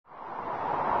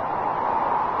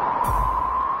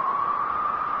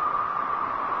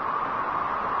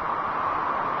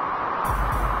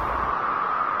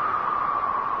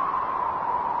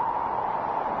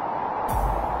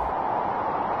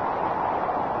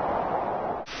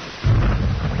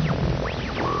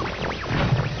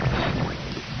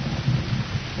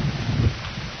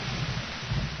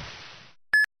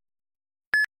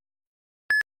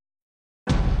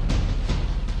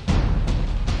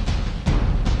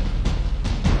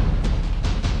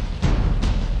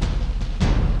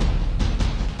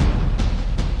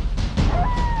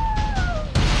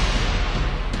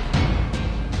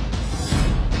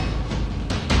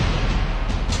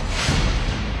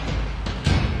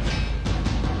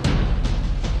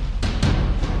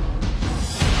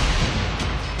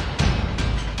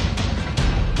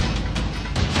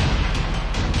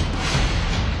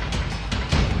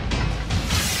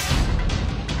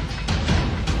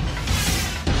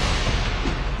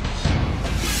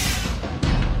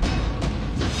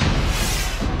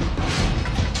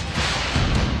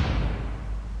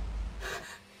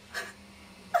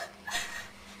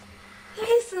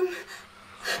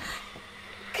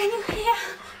you hear?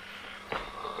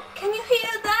 Can you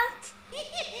hear that?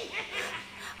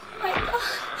 Oh my God.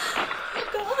 Oh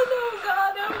God, oh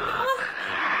God, oh God.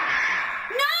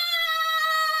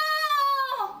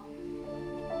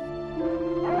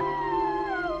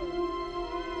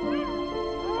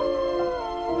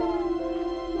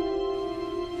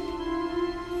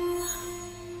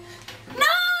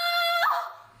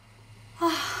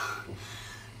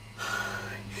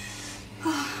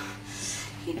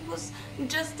 It was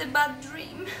just a bad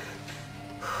dream.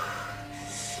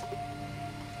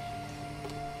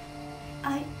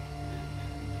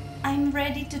 I'm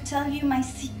ready to tell you my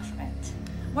secret.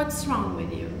 What's wrong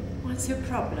with you? What's your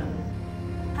problem?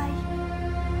 I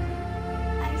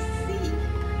see.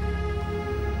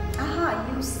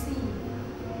 Aha, you see.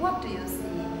 What do you see?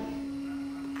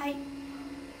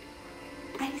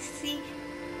 I see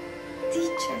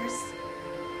teachers.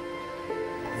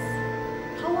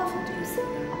 How often do you see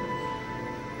them?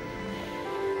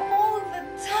 All the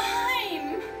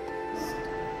time.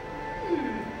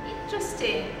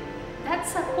 Interesting.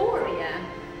 That's aphoria.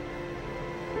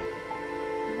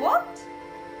 What?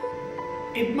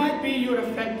 It might be your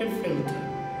affective filter.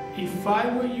 If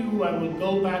I were you, I would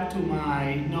go back to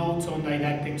my notes on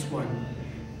didactics 1.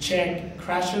 Check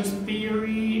Krashen's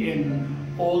theory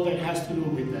and all that has to do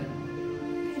with that.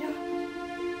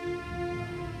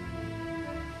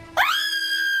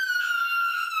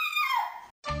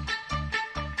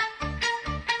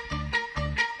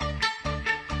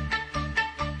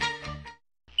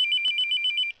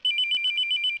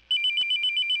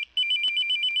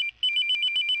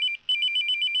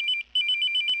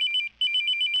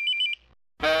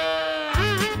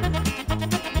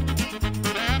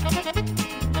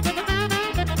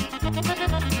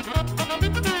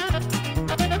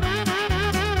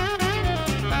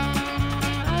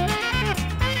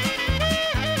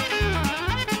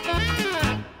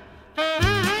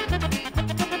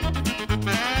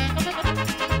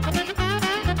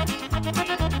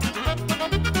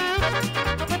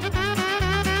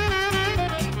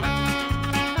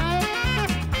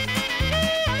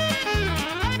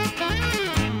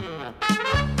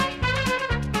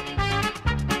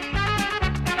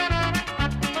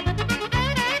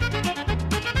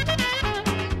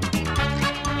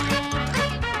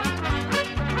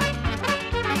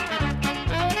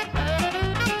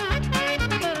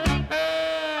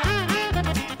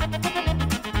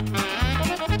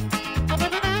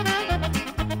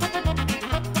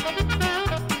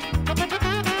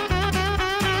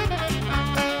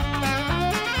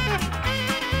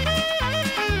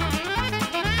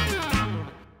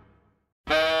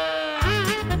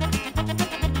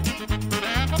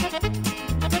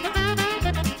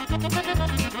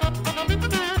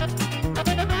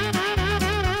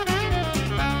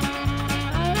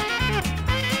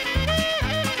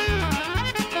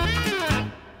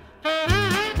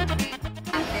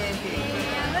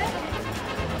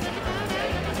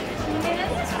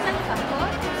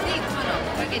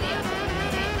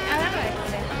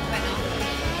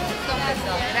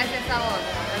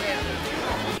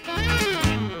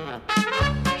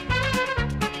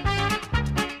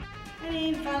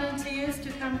 Any volunteers to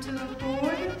come to the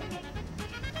board?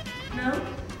 No?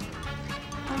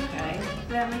 Okay,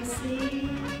 let me see.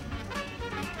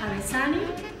 Avesani?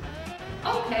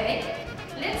 Okay,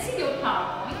 let's see your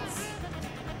PowerPoints.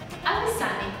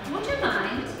 Avesani, would you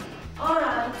mind?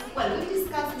 Alright, well, we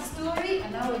discussed the story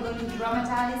and now we're going to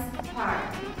dramatize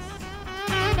part.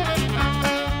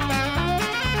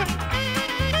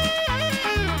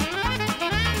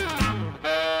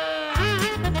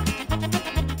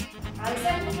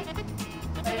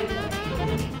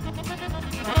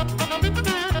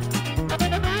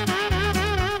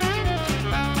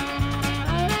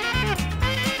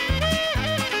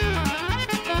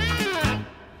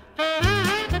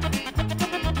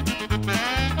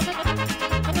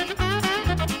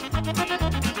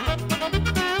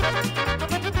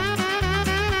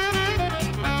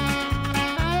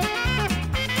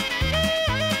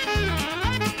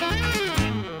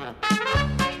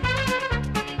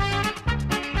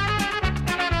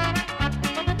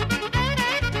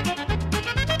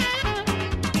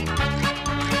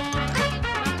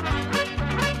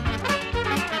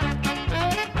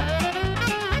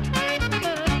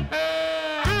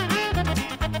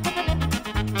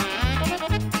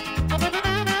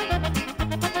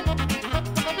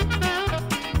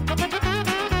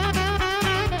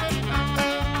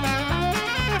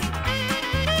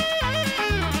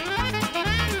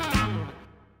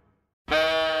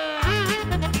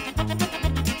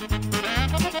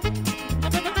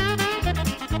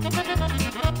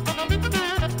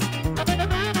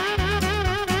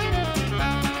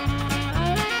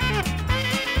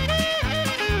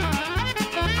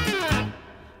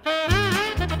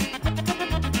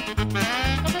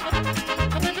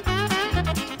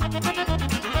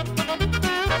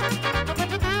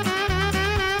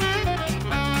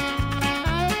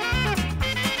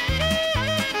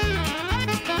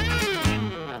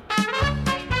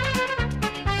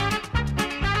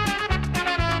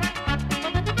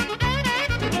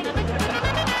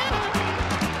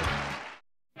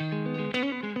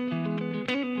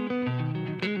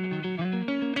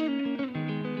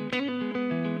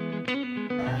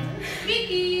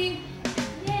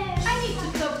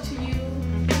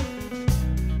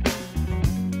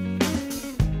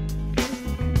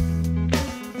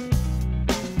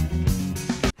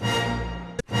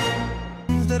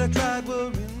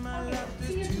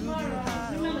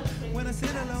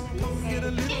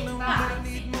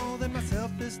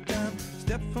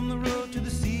 From the road to the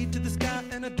sea to the sky,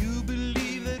 and I do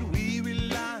believe that we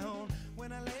rely on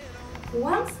when I lay it on.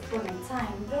 Once upon a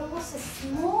time, there was a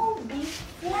small bee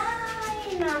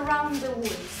flying around the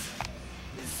woods.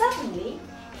 Suddenly,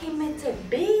 he met a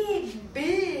big,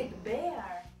 big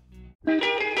bear.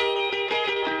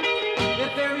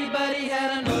 If everybody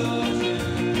had an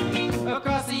ocean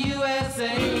across the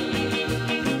USA,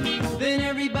 then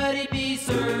everybody'd be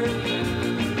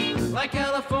served like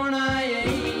California.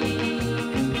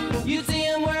 You'd see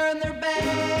them wearing their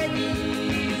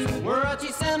baggies,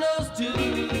 Warachi sandals too,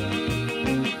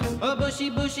 a bushy,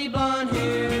 bushy blonde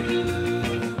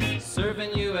hair,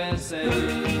 serving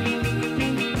USA.